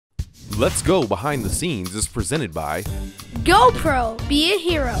Let's Go Behind the Scenes is presented by GoPro, be a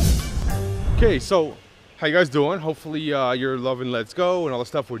hero. Okay, so how you guys doing? Hopefully you're loving Let's Go and all the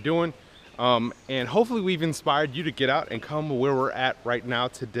stuff we're doing. And hopefully we've inspired you to get out and come where we're at right now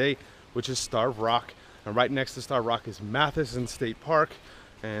today, which is Starved Rock. And right next to Starved Rock is Matheson State Park,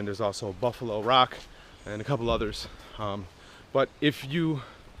 and there's also Buffalo Rock and a couple others. But if you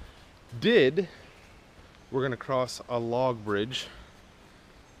did, we're gonna cross a log bridge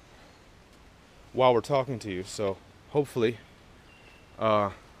while we're talking to you. So hopefully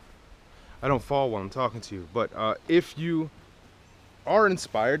I don't fall while I'm talking to you. But if you are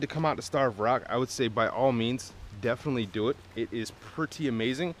inspired to come out to Starved Rock, I would say by all means, definitely do it. It is pretty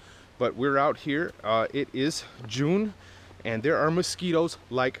amazing. But we're out here, it is June, and there are mosquitoes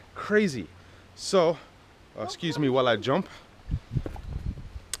like crazy. So, excuse me while I jump.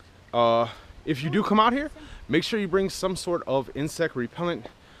 If you do come out here, make sure you bring some sort of insect repellent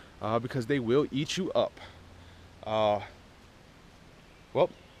because they will eat you up. Well,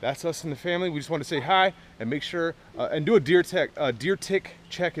 that's us in the family. We just want to say hi and make sure, and do a deer tick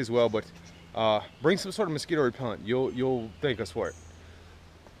check as well, but bring some sort of mosquito repellent. You'll thank us for it.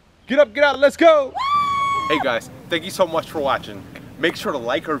 Get up, get out, let's go! Hey guys, thank you so much for watching. Make sure to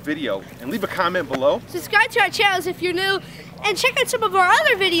like our video and leave a comment below. Subscribe to our channels if you're new, and check out some of our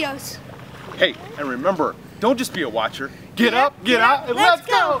other videos. Hey, and remember, don't just be a watcher. Get up, get out, and let's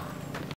go!